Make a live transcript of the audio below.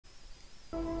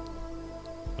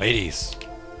Ladies,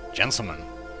 gentlemen,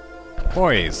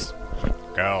 boys,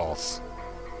 girls,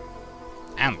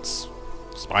 ants,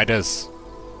 spiders,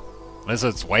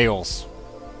 lizards, whales,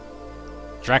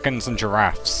 dragons and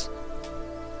giraffes.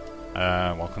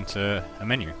 Welcome to a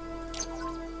menu.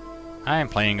 I am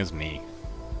playing as me.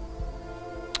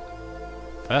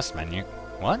 First menu.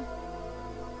 What?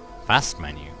 Fast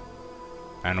menu.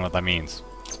 I don't know what that means.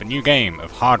 The new game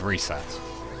of Hard Reset.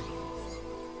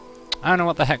 I don't know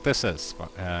what the heck this is, but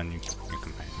new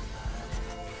campaign.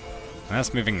 And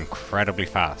that's moving incredibly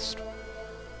fast.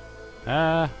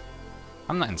 I'm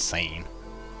not insane.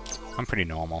 I'm pretty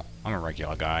normal. I'm a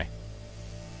regular guy.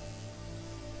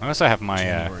 I also have my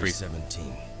January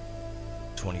 17,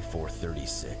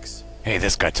 2436. Hey,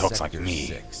 this guy talks Sector like me.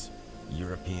 6,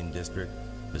 European District,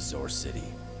 Bazaar City.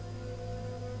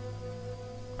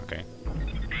 Okay.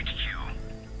 HQ,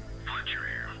 Fletcher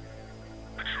here.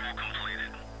 Patrol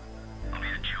completed. I'll be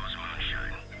at Joe's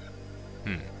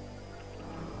Moonshine.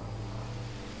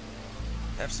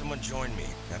 Have someone join me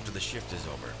after the shift is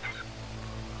over.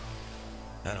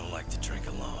 I don't like to drink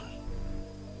alone.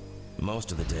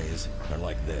 Most of the days are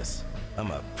like this.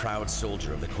 I'm a proud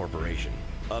soldier of the corporation.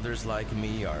 Others like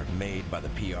me are made by the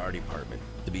PR department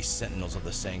to be sentinels of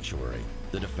the sanctuary,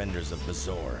 the defenders of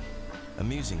Bazaar.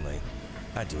 Amusingly,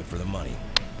 I do it for the money.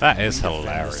 That is We defend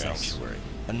the hilarious. sanctuary,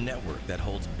 a network that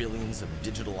holds billions of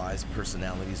digitalized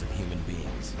personalities of human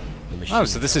beings. The Oh,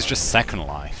 machines so this is just Second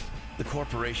Life. the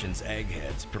corporation's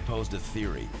eggheads proposed a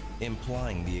theory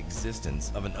implying the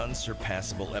existence of an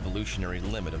unsurpassable evolutionary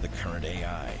limit of the current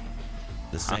AI.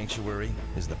 The sanctuary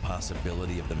is the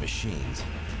possibility of the machines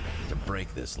to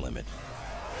break this limit.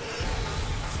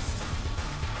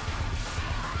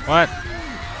 What?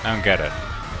 I don't get it.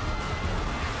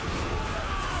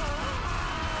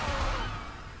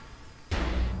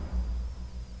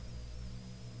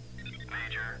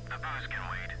 Major, the booze can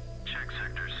wait. Check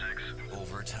Sector 6.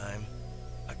 Overtime?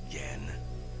 Again?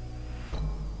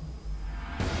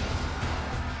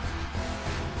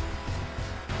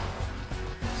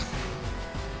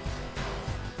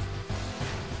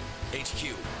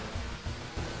 HQ.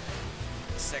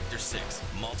 Sector 6,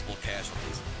 multiple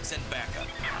casualties. Send backup.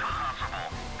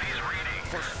 Impossible. He's reading.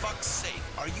 For fuck's sake,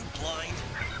 are you blind?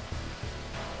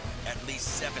 At least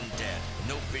 7 dead.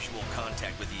 No visual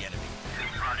contact with the enemy.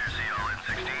 Roger,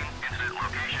 CLN-16. Incident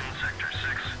location, Sector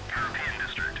 6, European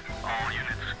District. All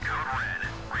units, code red.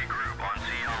 Regroup on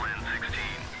CLN-16.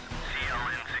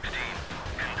 CLN-16.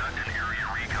 Conduct an area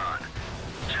recon.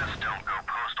 Just don't go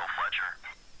postal, Fletcher.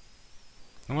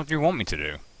 And what do you want me to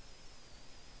do?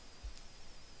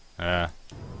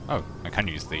 Oh, I can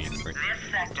use the... This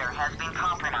sector has been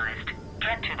compromised.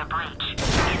 Get to the breach.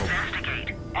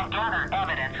 Investigate and gather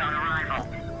evidence on arrival.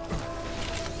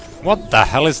 What the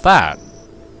hell is that?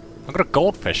 I've got a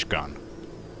goldfish gun.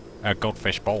 A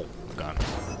goldfish bowl gun.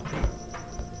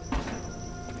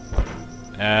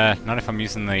 Not if I'm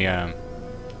using the,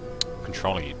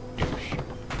 controller, you douche.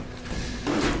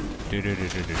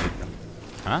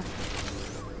 Huh?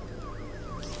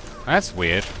 That's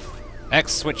weird.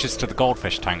 X switches to the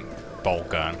goldfish tank bowl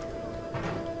gun.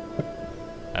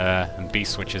 And B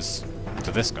switches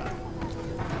to this gun.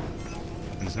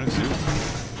 And there's no zoom.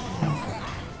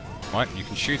 What? You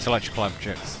can shoot electrical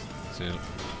objects. So, do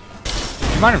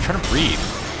you mind? I'm trying to read.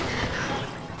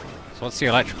 So what's the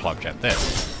electrical object?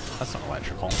 This. That's not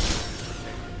electrical.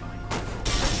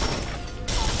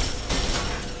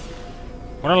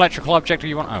 What electrical object do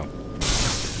you want? Oh.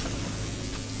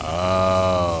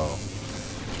 Oh.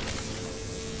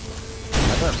 I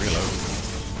better reload.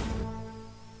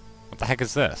 What the heck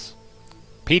is this?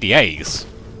 PDAs?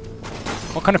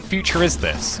 What kind of future is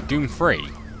this? Doom 3?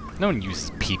 No one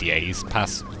uses PDAs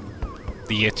past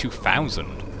the year 2000.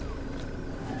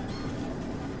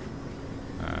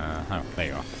 Oh, there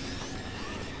you are.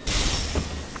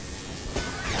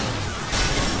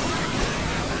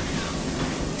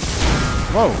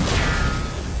 Whoa!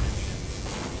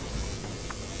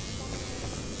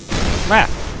 Ah!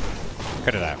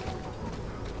 Cut it out.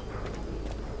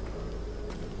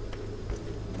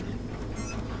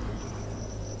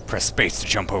 Press space to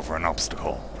jump over an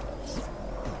obstacle.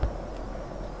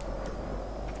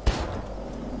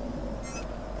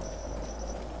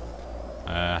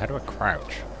 How do I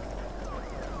crouch?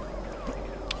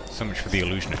 So much for the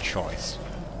illusion of choice.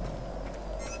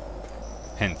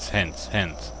 Hint, hint,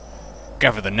 hint.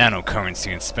 Gather the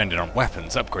nanocurrency and spend it on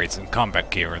weapons, upgrades, and combat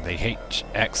gear in the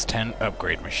HX-10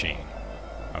 upgrade machine.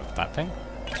 Oh, that thing?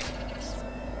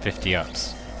 50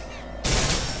 ups.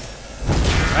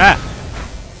 Ah!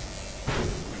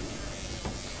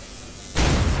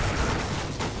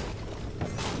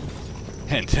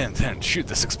 Hint, hint, hint. Shoot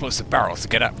this explosive barrel to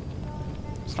get up.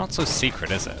 It's not so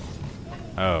secret, is it?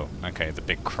 Oh, okay, the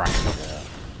big crack in the wall.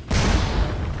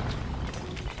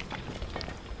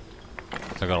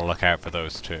 So I gotta look out for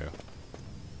those two.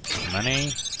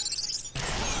 Money.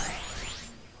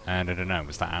 And I don't know,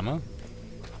 was that ammo?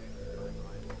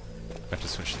 Better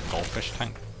switch to the goldfish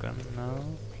tank gun? No?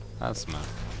 That's not.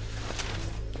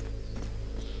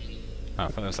 Oh, I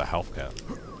thought it was a health kit.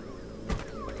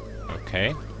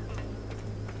 Okay.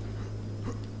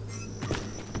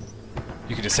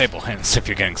 You can disable hints if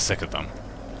you're getting sick of them.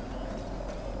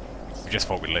 We just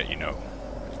thought we'd let you know.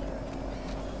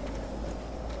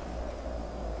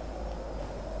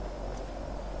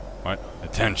 What?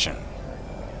 Attention.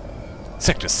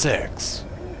 Sector 6.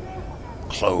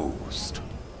 Closed.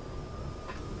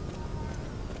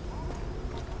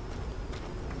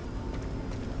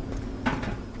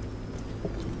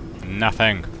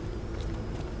 Nothing.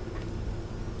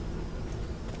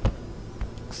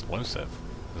 Explosive.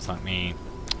 Does that mean...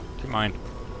 Do you mind?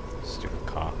 Stupid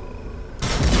car.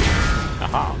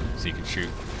 Aha! So you can shoot.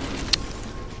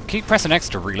 Keep pressing X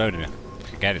to reload it.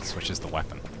 If you get it, switches the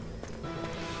weapon.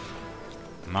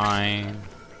 Mine.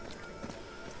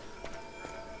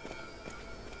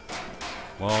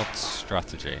 World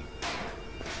strategy.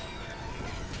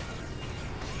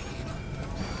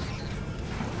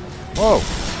 Whoa!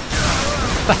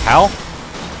 What the hell?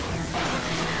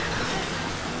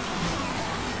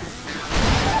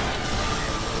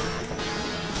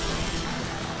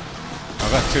 I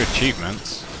got 2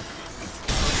 achievements.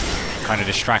 Kind of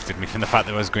distracted me from the fact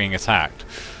that I was being attacked.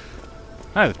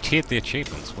 Oh, they tiered the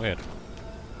achievements. Weird.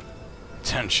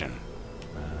 Tension.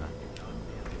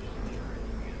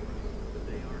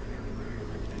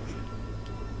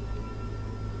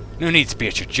 No need to be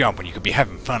at your job when you could be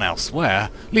having fun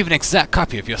elsewhere. Leave an exact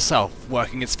copy of yourself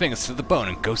working its fingers to the bone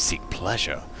and go seek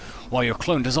pleasure, while your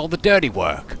clone does all the dirty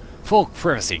work. Full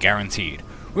privacy guaranteed.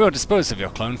 We will dispose of your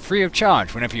clone free of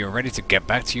charge whenever you are ready to get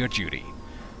back to your duty.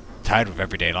 Tired of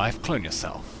everyday life? Clone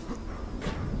yourself.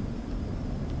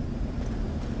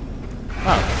 Oh,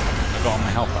 I got all my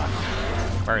health back.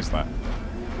 Where is that?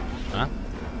 Huh?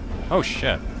 Oh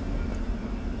shit.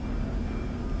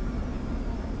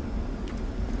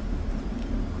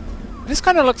 This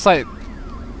kind of looks like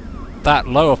that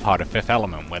lower part of Fifth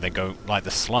Element where they go like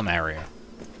the slum area.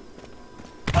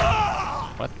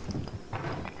 What?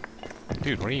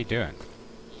 Dude, what are you doing?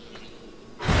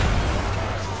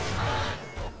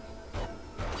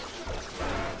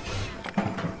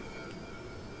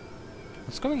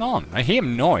 What's going on? I hear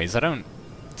noise. I don't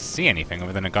see anything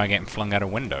other than a guy getting flung out a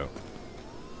window.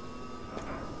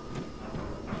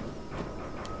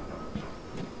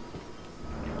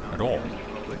 At all.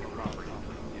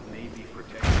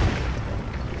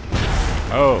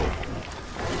 Oh.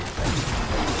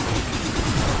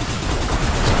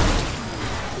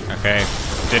 Okay.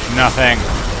 Did nothing.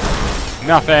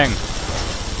 Nothing.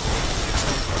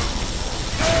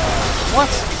 What?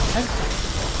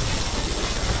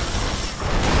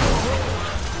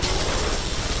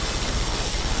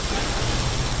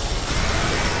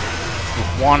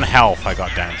 With 1 health I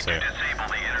got down to. Disable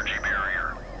the energy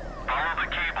barrier. Follow the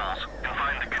cables and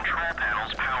find the control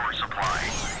panel's power supply.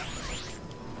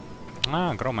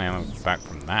 Ah, I got all my ammo back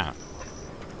from that.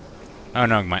 Oh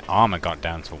no, my armor got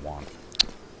down to 1.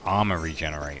 Armor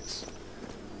regenerates.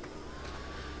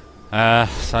 So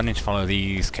I need to follow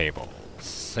these cables.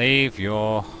 Save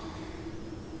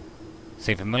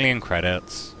 1,000,000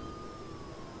 credits.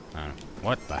 Oh,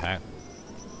 what the heck?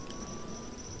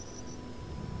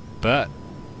 Butt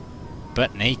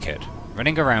naked.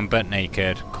 Running around butt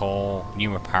naked, call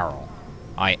new apparel.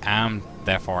 I am,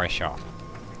 therefore I shop.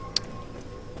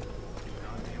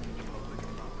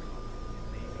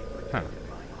 Huh.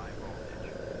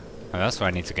 Oh, that's what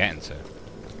I need to get into.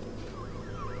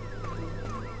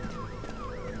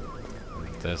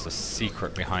 There's a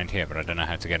secret behind here, but I don't know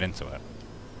how to get into it.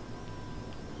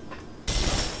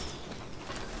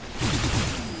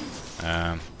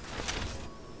 Can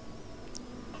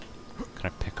I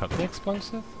pick up the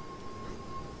explosive?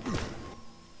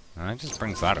 No, it just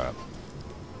brings that up.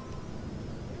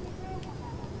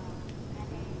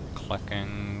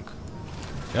 Clicking.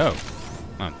 Oh!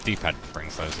 Oh, D-pad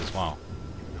brings those as well.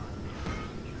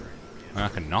 I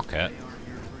can knock it.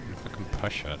 If I can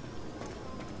push it.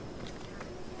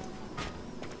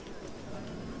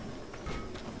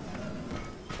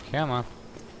 Come on.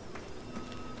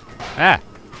 Ah!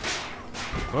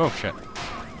 Oh shit.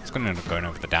 It's gonna end up going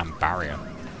over the damn barrier.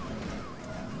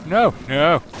 No!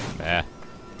 No! There.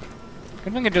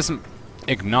 Good thing it doesn't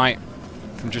ignite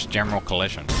from just general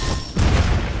collision.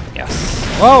 Yes.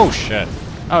 Oh shit!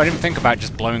 Oh, I didn't think about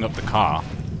just blowing up the car.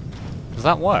 Does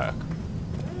that work?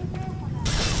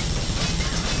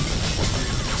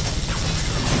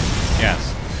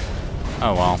 Yes.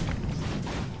 Oh well.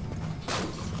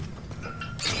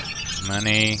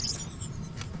 Money.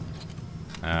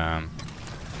 All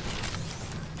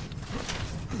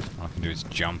I can do is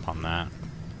jump on that.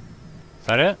 Is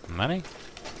that it? Money?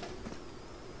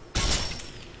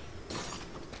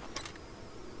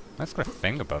 That's got a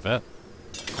thing above it.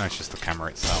 No, it's just the camera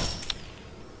itself.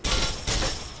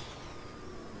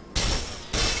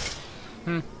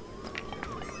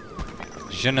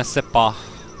 Je ne sais pas,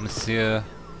 monsieur.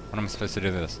 What am I supposed to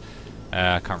do with this?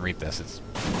 I can't read this. It's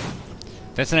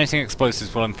detonating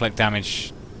explosives will inflict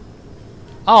damage.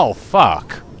 Oh,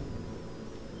 fuck!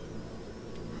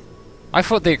 I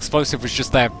thought the explosive was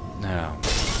just there. No.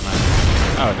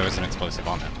 Oh, there was an explosive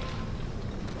on it.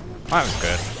 That was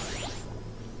good.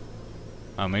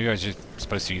 Oh, maybe I was just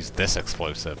supposed to use this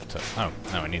explosive to... Oh,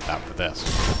 no, I need that for this.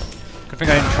 Good thing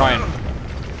I didn't try and...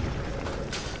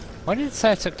 Why did it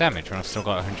say I took damage when I've still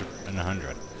got 100 and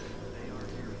 100?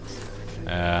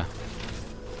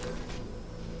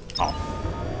 Off.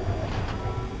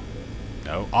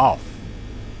 No, off.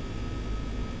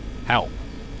 Help.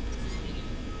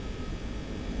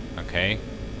 Okay.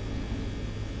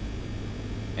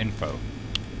 Info.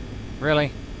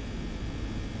 Really?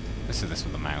 Let's do this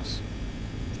with the mouse.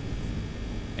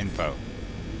 Info.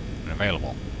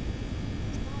 Unavailable.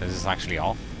 Is this actually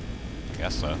off? I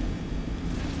guess so.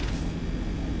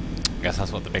 I guess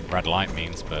that's what the big red light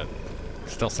means, but it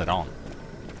still said on.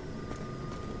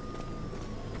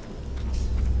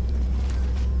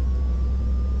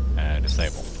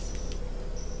 Disable.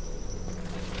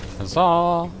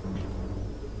 Huzzah!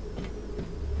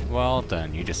 Well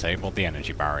done, you disabled the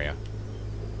energy barrier.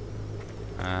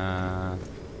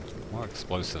 More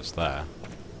explosives there.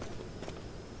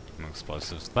 More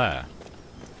explosives there.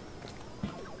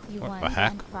 What the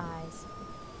heck?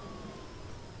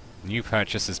 New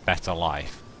purchase is better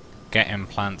life. Get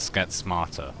implants, get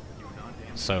smarter.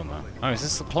 Soma. Oh, is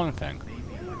this the clone thing?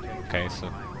 Okay, so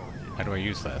how do I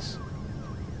use this?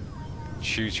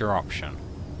 Choose your option.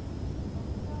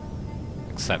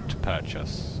 Accept to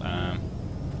purchase. How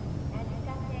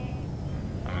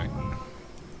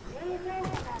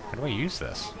do I use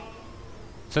this?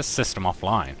 It says system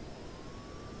offline.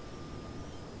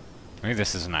 Maybe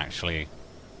this isn't actually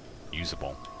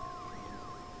usable.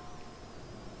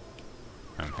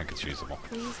 I don't think it's usable.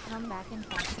 Please come back and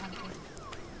find something.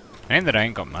 Ain't that I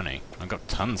ain't got money. I've got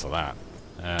tons of that.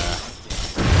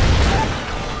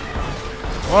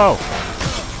 Whoa!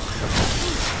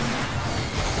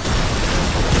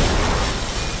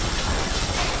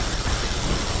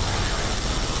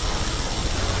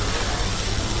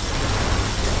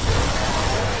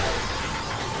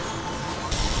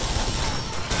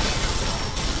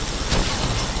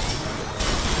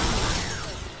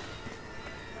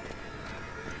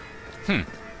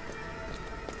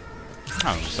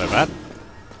 Oh, not so bad.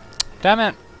 Damn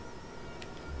it!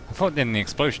 I thought then the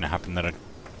explosion happened that I'd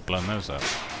blown those up.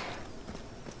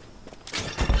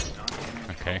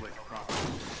 Okay.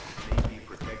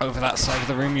 Over that side of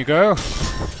the room you go.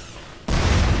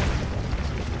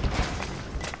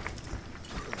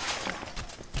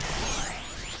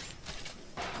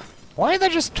 Why are there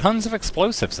just tons of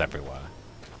explosives everywhere?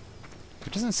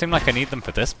 It doesn't seem like I need them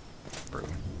for this room.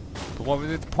 But what would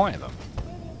be the point of them?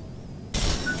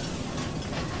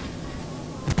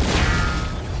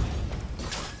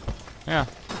 Yeah.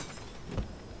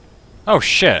 Oh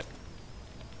shit!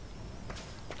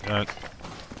 They're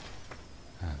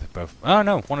both... Oh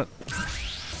no, one of...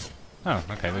 Oh,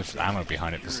 okay, there's ammo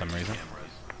behind it for some reason.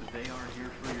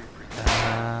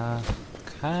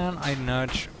 Can I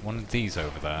nudge one of these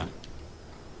over there?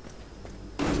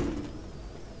 Can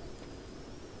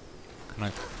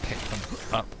I pick them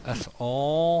up at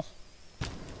all?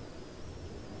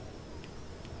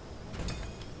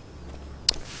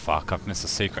 Fuck, I've missed a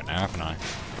secret now, haven't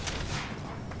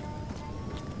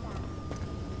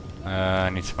I? I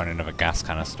need to find another gas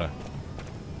canister.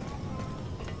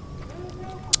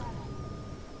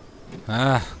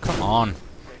 Come on.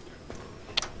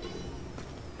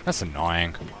 That's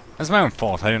annoying. That's my own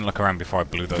fault. I didn't look around before I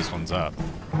blew those ones up.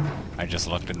 I just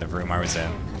looked in the room I was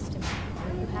in.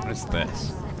 What is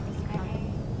this?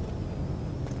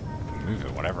 Move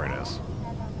it, whatever it is.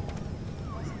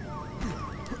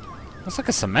 Looks like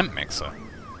a cement mixer.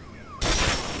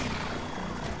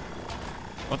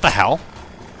 What the hell?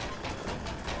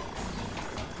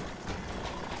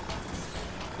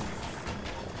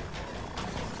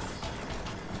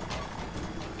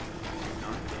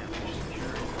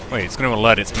 Wait, it's going to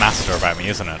alert its master about me,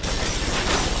 isn't it?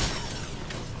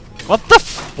 What the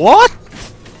what?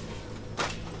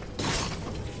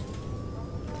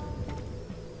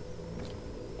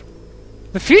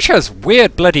 The future has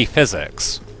weird bloody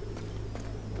physics.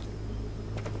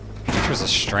 The future is a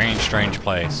strange, strange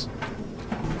place.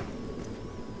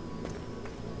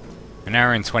 And now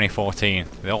we're in 2014.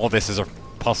 All this is a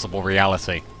possible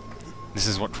reality. This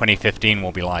is what 2015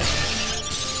 will be like.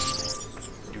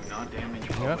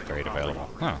 New upgrade available.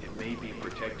 Huh.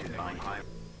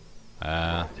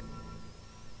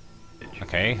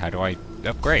 Okay, how do I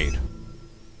upgrade?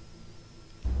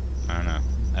 I don't know.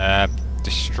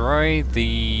 Destroy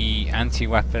the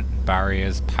anti-weapon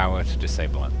barrier's power to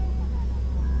disable it.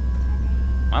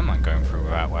 I'm not going through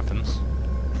without weapons.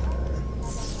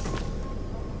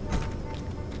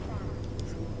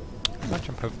 I'll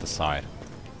jump over the side.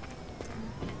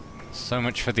 So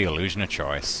much for the illusion of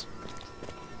choice.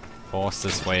 Force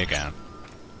this way again.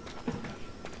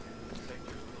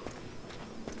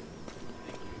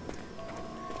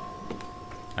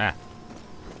 Ah.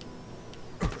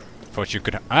 Thought you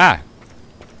could... Ah!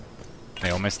 They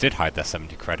almost did hide their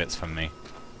 70 credits from me.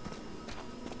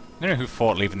 I don't know who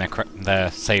thought leaving their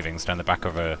savings down the back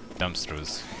of a dumpster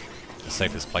was the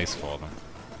safest place for them.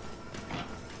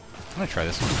 I'm gonna try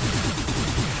this one.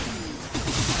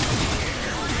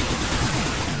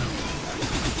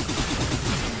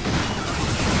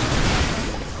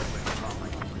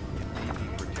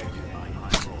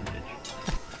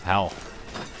 Hell.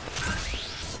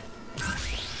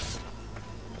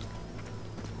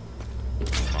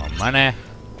 More money.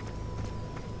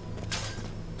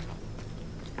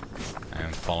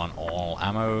 And full on all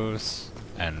ammos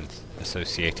and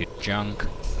associated junk.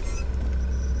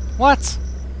 What?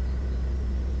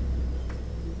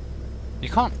 You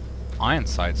can't iron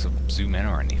sights or zoom in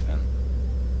or anything.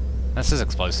 This is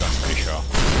explosive, I'm pretty sure.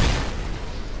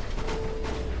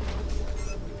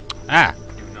 Ah!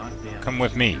 Come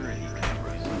with me.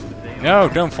 No,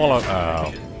 don't follow.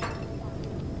 Oh.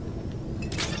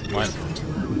 What?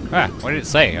 Ah, what did it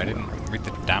say? I didn't read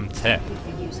the damn tip.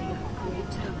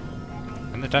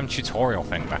 And the damn tutorial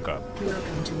thing back up.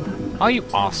 Are you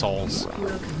arseholes?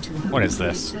 What is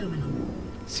this?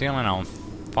 Ceiling on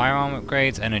firearm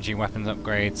upgrades, energy weapons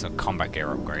upgrades, or combat gear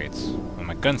upgrades. Well,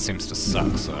 my gun seems to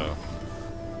suck, so...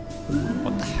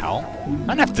 What the hell? I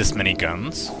don't have this many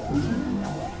guns.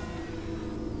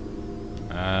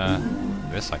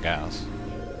 This I guess.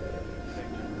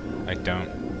 I don't...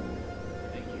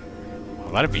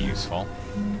 Well, that'd be useful.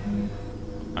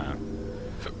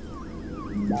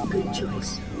 Good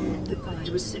choice. The pod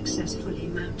was successfully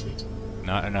mounted.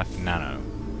 Not enough nano.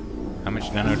 How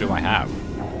much nano do I have?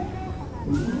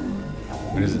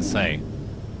 What does it say?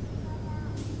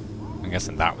 I'm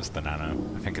guessing that was the nano.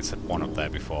 I think it said one up there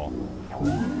before.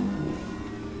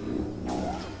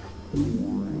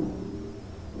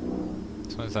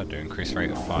 So what does that do? Increase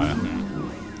rate of fire.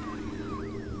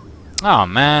 Oh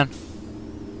man!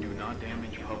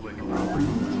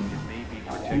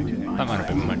 That might have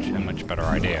been a much better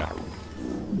idea.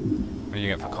 What do you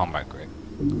get for combat gear?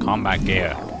 Combat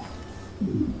gear.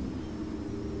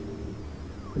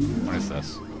 What is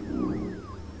this?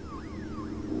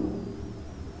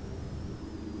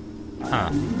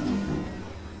 Huh.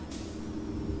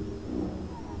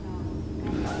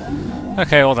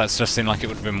 Okay, well that just seemed like it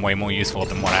would have been way more useful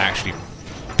than what I actually...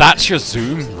 That's your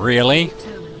zoom? Really?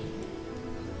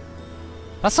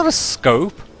 That's not a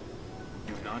scope?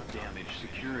 Do not damage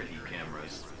security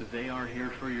cameras. They are here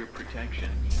for your protection.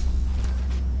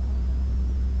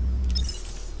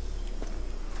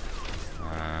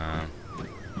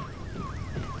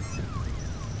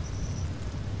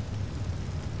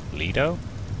 Lido?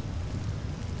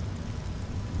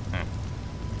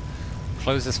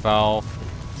 Close this valve.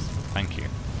 Thank you.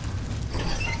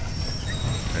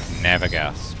 I'd have never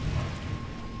guessed.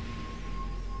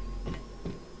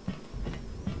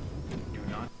 Do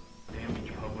not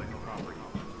damage public property.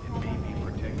 It may be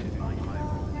protected by high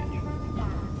voltage.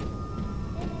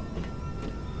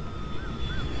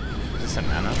 Is this a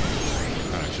nano?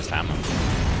 Oh, it's just ammo.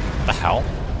 What the hell?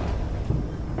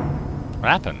 What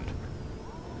happened?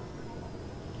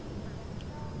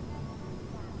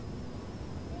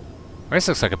 This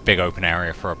looks like a big open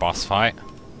area for a boss fight.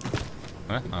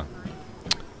 Huh? Oh.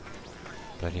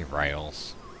 Bloody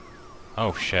rails.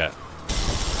 Oh shit.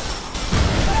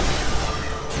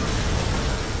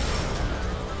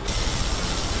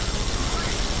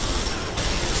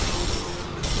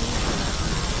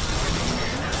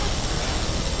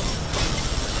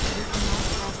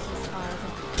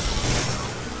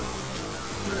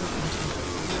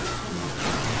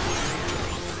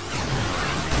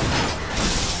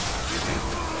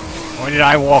 Why did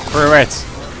I walk through it?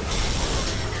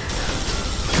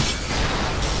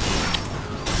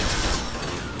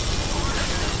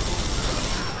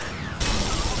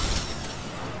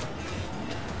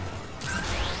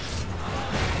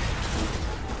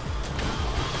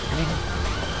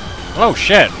 Oh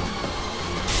shit!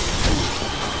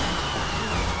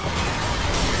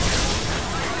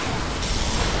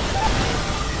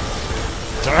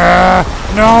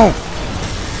 No!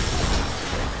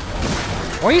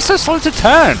 Why are you so slow to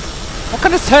turn? What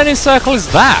kind of turning circle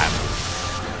is that?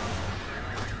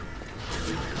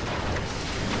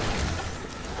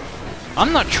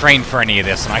 I'm not trained for any of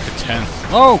this and I could turn...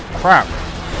 Oh, crap.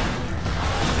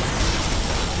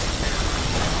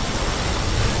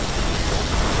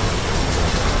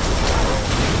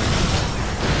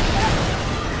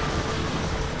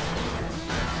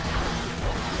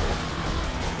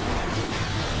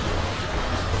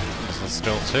 Is there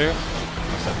still two?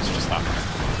 I said it's just that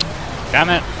one. Damn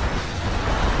it!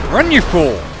 Run, you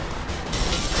fool!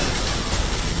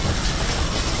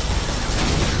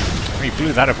 We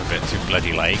blew that up a bit too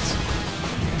bloody late.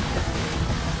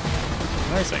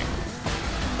 Where is he?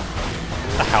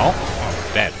 The hell? Oh,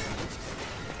 he's dead.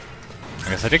 I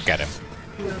guess I did get him.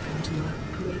 Welcome to our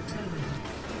great terminal.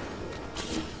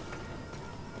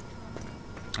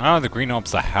 Oh, the green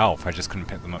orbs are health. I just couldn't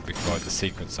pick them up before the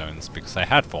secret zones because I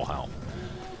had full health.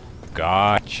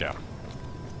 Gotcha.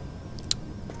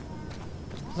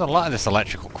 There's a lot of this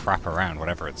electrical crap around,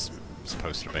 whatever it's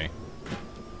supposed to be.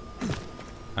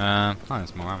 Oh,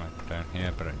 there's more ammo down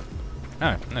here, but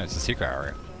no, it's a secret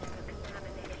area.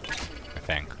 I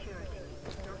think.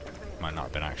 Might not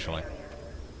have been, actually.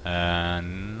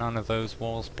 None of those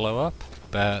walls blow up,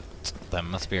 but there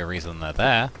must be a reason they're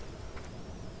there.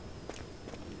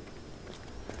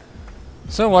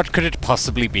 So what could it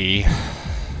possibly be?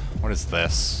 What is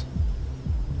this?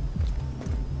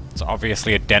 It's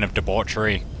obviously a den of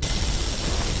debauchery.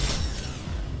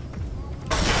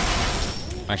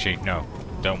 Actually, no.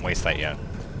 Don't waste that yet.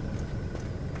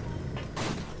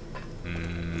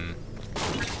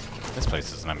 This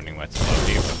place doesn't have anywhere to load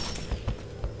either.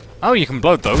 Oh, you can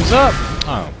blow those up?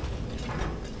 Oh.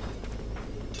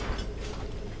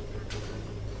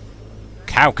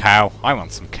 Cow. I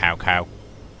want some cow.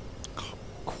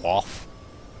 Quaff.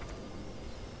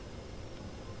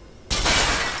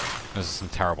 Those are some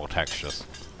terrible textures.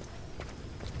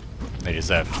 They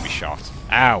deserve to be shot.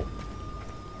 Ow!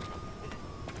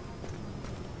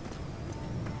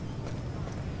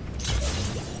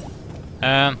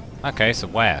 Okay, so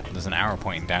where? There's an arrow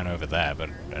pointing down over there, but...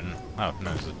 oh,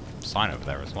 no, there's a sign over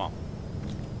there as well.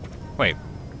 Wait.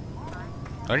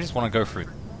 Do I just want to go through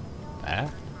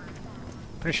there?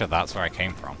 Pretty sure that's where I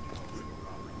came from.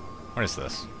 What is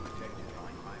this?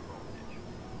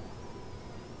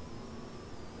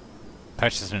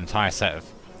 Purchased an entire set of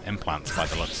implants by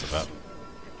the looks of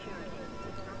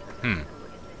it.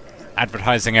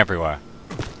 Advertising everywhere.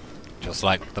 Just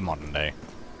like the modern day.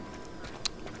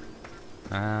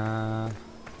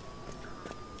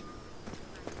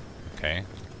 Okay.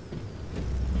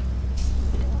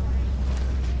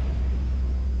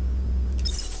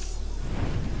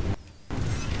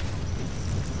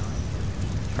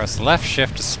 Press left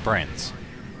shift to sprint.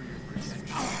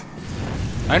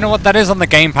 I don't know what that is on the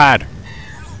gamepad.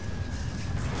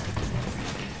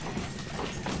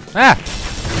 Ah!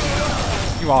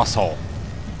 You asshole.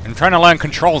 I'm trying to learn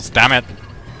controls, damn it.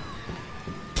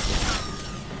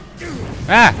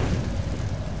 Ah!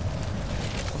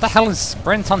 What the hell is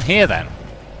sprint on here then?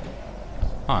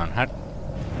 Hold on, how...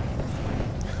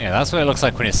 Yeah, that's what it looks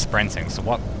like when it's sprinting, so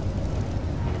what...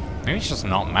 Maybe it's just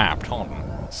not mapped, hold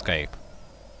on. Escape.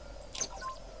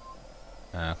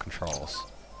 Controls.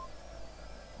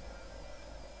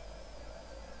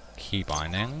 Key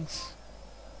bindings.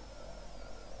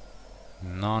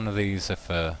 None of these are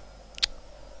for...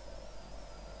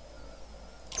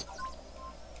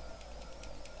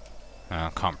 I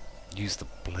can't use the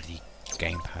bloody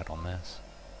gamepad on this.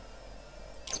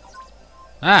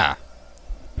 Ah!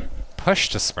 Push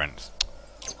to sprint.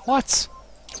 What?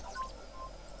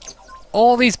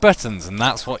 All these buttons and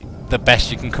that's what the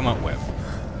best you can come up with.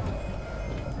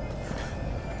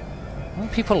 When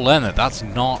people learn that that's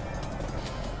not...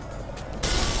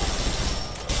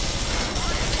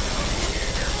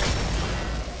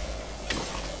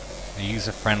 a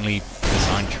user-friendly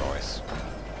design choice.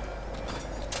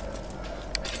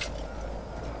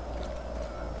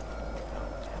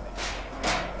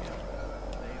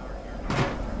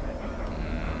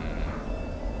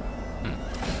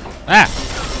 Ah!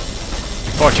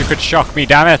 You thought you could shock me,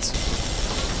 damn it!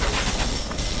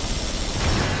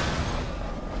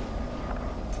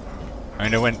 I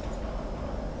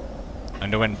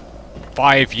underwent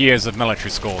 5 years of military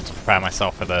school to prepare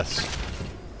myself for this.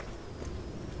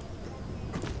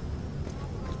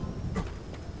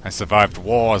 I survived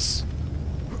wars.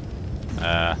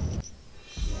 I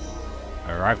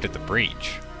arrived at the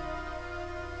breach.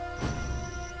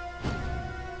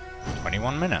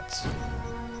 21 minutes.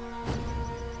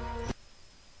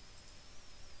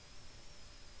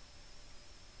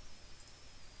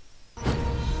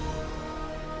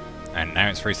 And now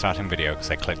it's restarting video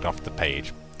because I clicked off the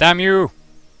page. Damn you!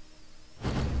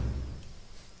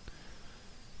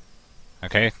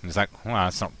 Okay, is that... well,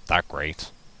 it's not that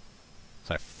great. It's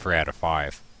like 3 out of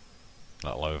 5. A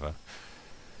little over.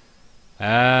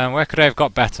 Where could I have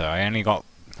got better? I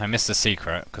missed the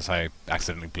secret because I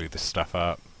accidentally blew this stuff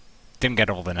up. Didn't get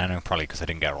all the nano, probably because I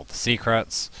didn't get all the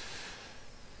secrets.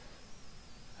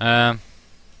 I'd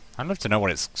love to know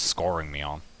what it's scoring me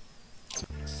on.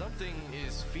 Something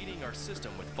is feeding our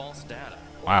system with false data.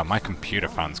 Wow, my computer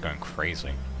fan's going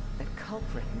crazy. The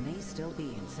culprit may still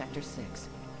be in Sector 6.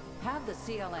 Have the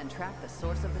CLN track the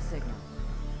source of the signal.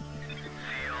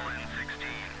 CLN-16.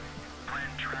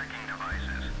 Plant tracking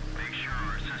devices. Make sure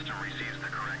our system receives the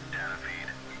correct data feed.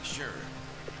 Sure.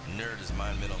 Nerd is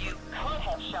my middle name. Could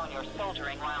have shown your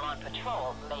soldering while on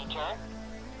patrol, Major.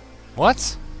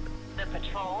 What? The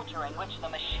patrol during which the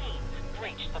machines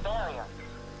breached the barrier.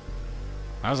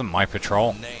 That wasn't my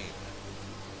patrol. Name.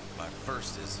 My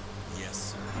first is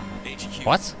yes, sir. HQ.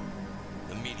 What?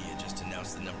 The media just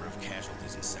announced the number of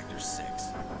casualties in Sector 6.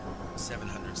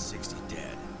 760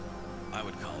 dead. I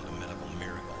would call it a medical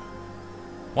miracle.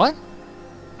 What?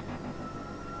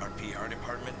 Our PR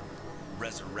department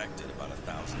resurrected about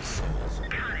 1,000 souls.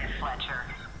 Got it, Fletcher.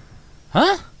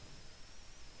 Huh?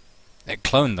 It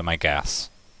cloned them, I guess.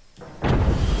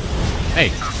 Hey.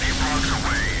 A few blocks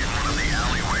away, in one of the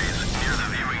alleyways near the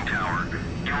viewing tower,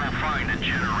 you will find a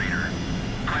generator.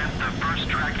 Plant the first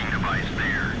tracking device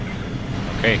there.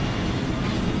 Okay.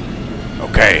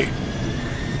 Okay.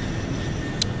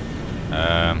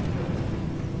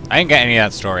 I didn't get any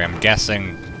of that story. I'm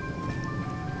guessing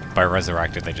by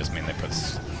resurrected they just mean they put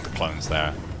the clones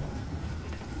there.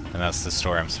 And that's the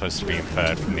story I'm supposed to be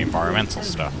inferred from the environmental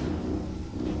stuff.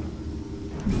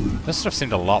 This stuff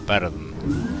seemed a lot better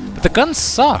than... But the guns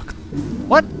suck!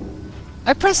 What?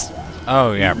 I pressed...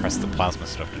 Oh yeah, I pressed the plasma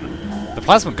stuff, didn't I? The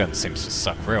plasma gun seems to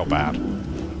suck real bad.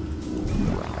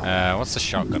 What's the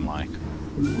shotgun like?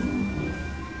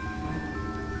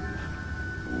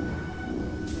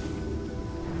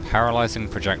 Paralyzing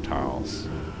projectiles.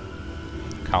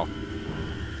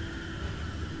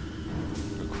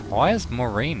 Requires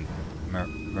marina.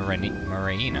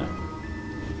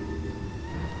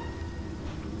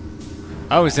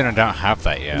 Oh, as in I don't have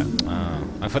that yet. Oh.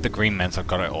 I thought the green meant I've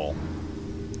got it all.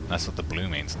 That's what the blue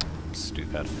means.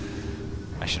 Stupid.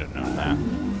 I should have known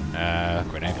that.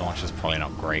 Grenade launcher's probably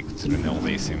not great considering all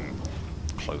these seem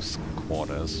close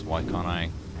quarters. Why can't I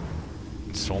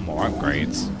install more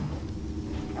upgrades?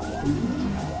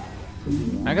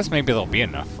 I guess maybe there'll be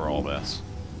enough for all this.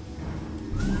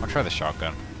 I'll try the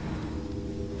shotgun.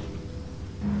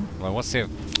 Well, what's the...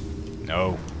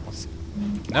 No. What's...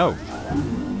 No!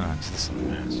 Oh, it's this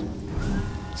one else.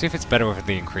 See if it's better with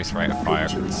the increased rate of fire.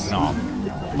 If it's not,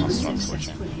 I'll start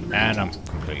switching. And I'm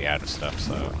completely out of stuff,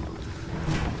 so...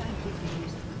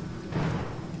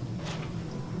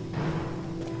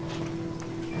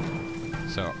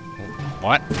 So...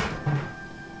 What?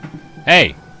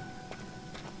 Hey!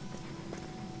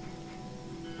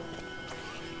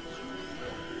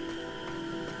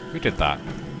 Who did that?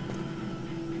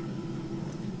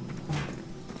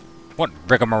 What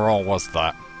rigmarole was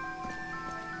that?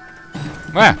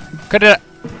 Where? Could it...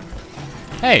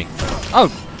 Hey! Oh,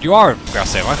 you are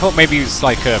aggressive. I thought maybe it's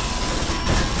like a...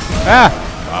 Ah!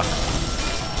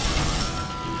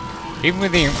 Fuck. Even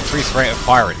with the increased rate of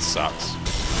fire, it sucks.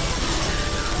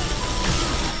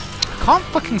 I can't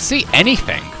fucking see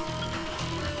anything!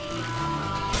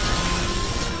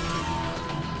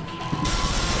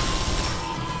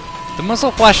 The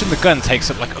muzzle flash in the gun takes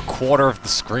up like a quarter of the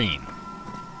screen.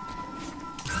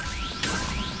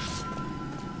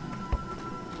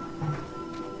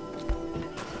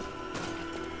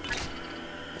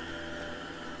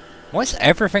 Why is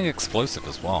everything explosive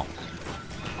as well?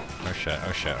 Oh shit,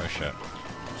 oh shit, oh shit.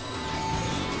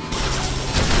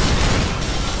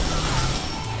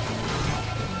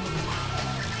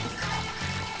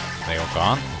 They all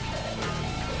gone?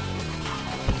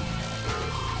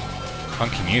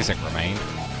 Funky music remained.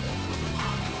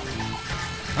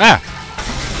 Ah!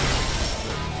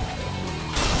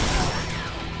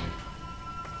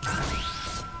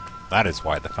 That is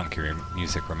why the funky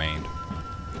music remained.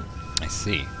 I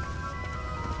see.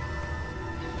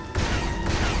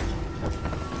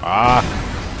 Ah!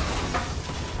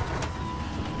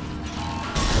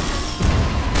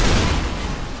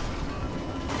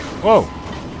 Whoa!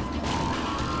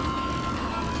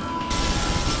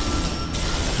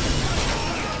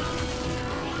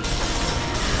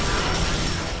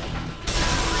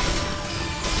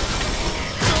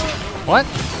 What?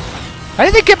 How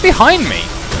did they get behind me?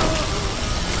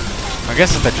 I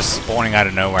guess they're just spawning out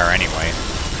of nowhere anyway.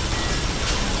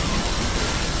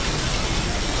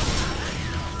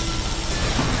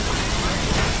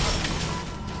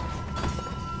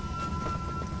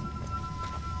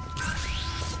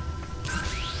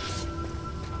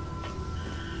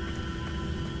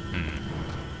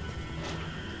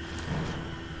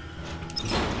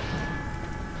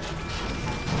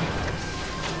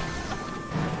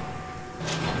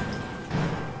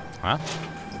 Huh?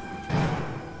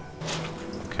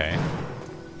 Okay.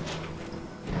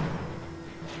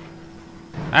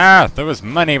 Ah! There was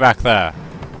money back there!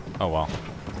 Oh well.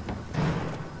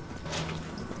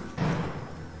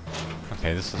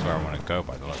 Okay, this is where I want to go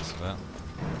by the looks of it.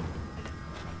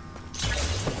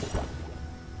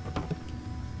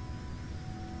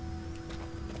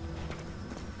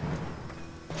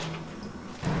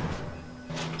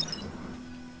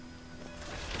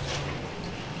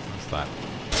 What's that?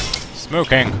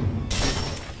 Smoking!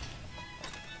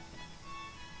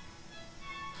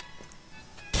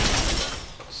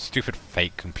 Stupid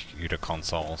fake computer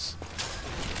consoles.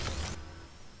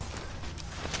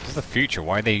 This is the future,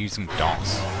 why are they using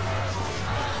DOS?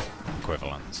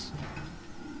 Equivalents.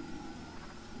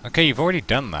 Okay, you've already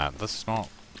done that, that's not...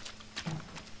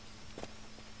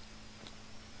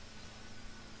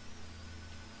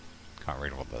 Can't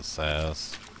read what this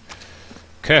says.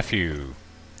 Curfew.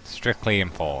 Strictly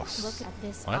enforced. Look at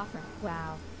this What? offer.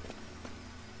 Wow.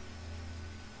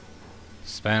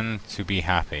 Spend to be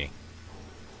happy.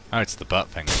 Oh, it's the butt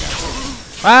thing again.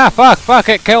 Ah, fuck! Fuck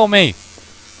it! Kill me!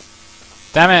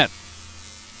 Damn it!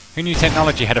 Who knew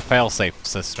technology had a failsafe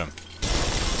system?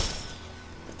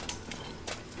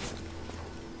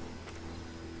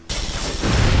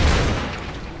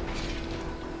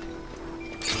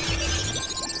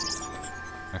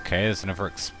 Okay, there's another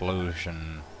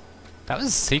explosion. That was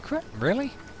a secret?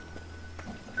 Really?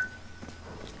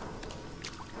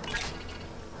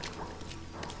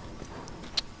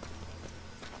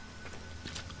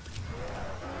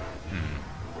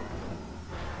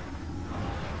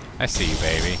 I see you,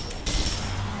 baby.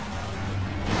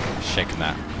 Shaking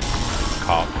that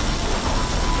cock.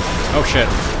 Oh shit.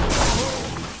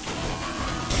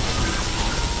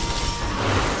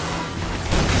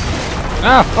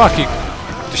 Ah, fuck, you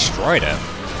destroyed it.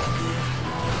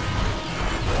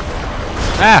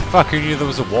 Ah, fuck, who knew there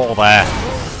was a wall there?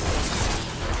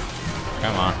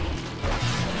 Come on.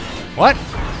 What?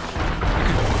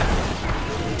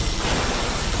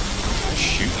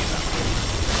 Shoot you though.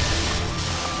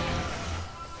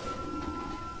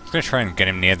 I was gonna try and get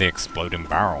him near the exploding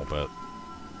barrel, but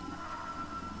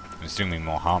it's doing me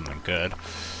more harm than good.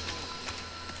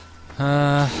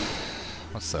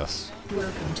 What's this?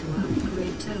 Welcome to our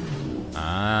upgrade terminal.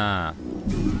 Ah.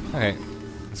 Okay,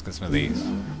 let's get some of these.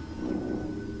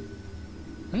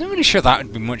 I'm not really sure that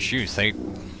would be much use.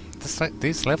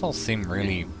 These levels seem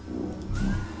really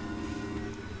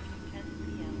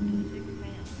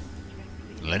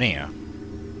linear.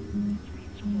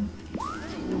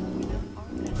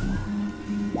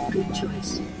 Good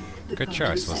choice. Good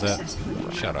choice, was it?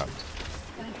 Shut up.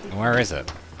 And where is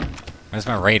it? Where's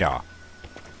my radar?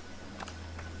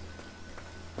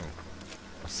 Oh,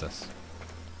 what's this?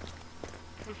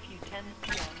 Curfew 10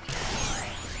 p.m.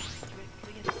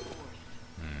 Strictly enforced.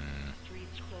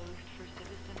 Streets closed for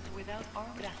citizens without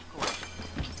armed escort.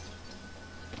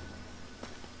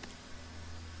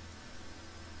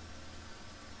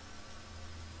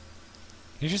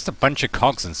 You're just a bunch of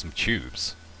cogs and some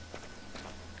tubes.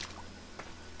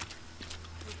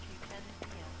 Curfew 10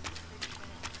 p.m.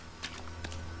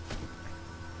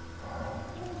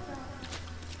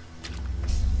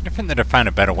 I think they'd have found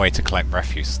a better way to collect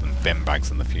refuse than bin bags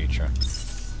in the future.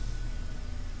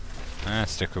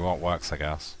 Stick with what works, I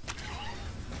guess.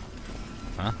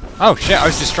 Huh? Oh shit, I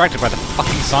was distracted by the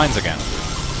fucking signs again.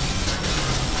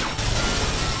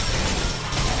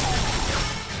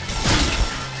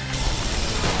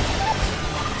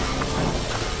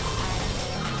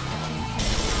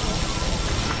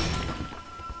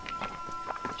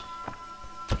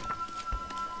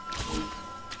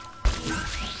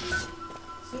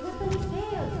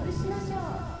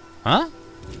 Huh?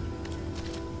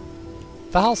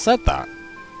 The hell said that?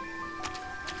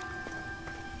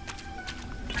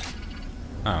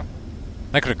 Oh.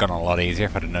 That could have gone a lot easier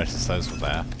if I'd have noticed those were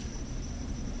there.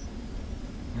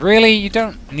 Really? You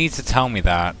don't need to tell me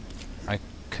that. I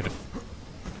could have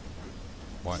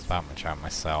worked that much out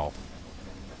myself.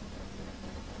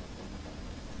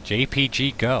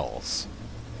 JPG Girls.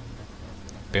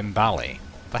 Bimbali.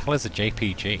 What the hell is a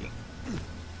JPG?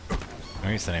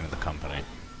 Maybe it's the name of the company.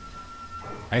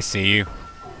 I see you.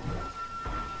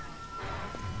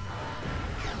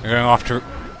 They're going after...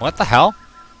 What the hell?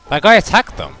 That guy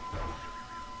attacked them.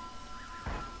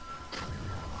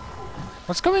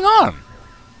 What's going on?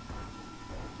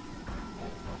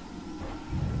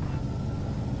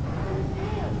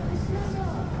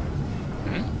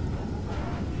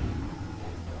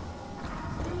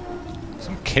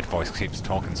 Some kid voice keeps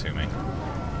talking to me.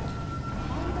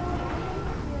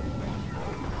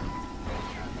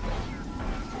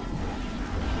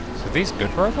 So these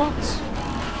good robots?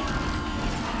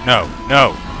 No,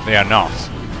 no, they are not.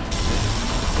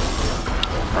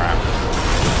 Crap.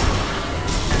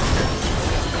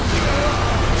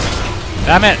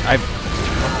 Damn it! I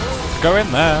go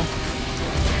in there.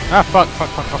 Ah, fuck, fuck,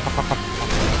 fuck, fuck, fuck, fuck, fuck.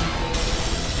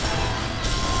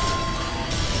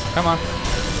 Come on.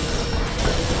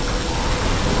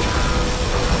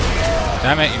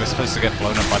 Damn it, you were supposed to get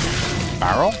blown up by the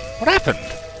barrel? What happened?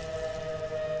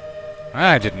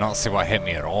 I did not see what hit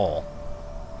me at all.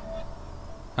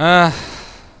 I'm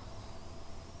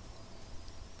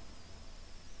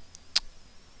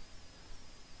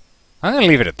gonna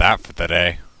leave it at that for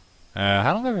today.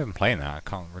 How long have I been playing that? I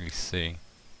can't really see.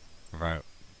 Right.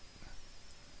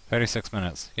 36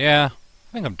 minutes. Yeah,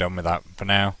 I think I'm done with that for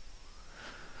now.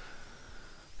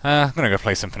 I'm gonna go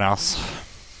play something else.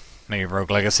 Maybe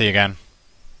Rogue Legacy again.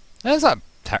 Is that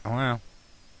well?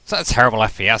 It's not a terrible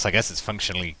FPS. I guess it's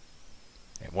functionally...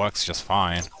 It works just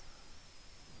fine.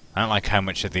 I don't like how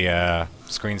much of the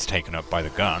screen's taken up by the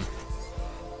gun.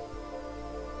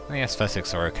 The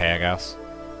aesthetics are okay, I guess.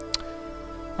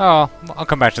 Oh, I'll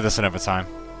come back to this another time.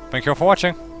 Thank you all for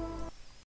watching.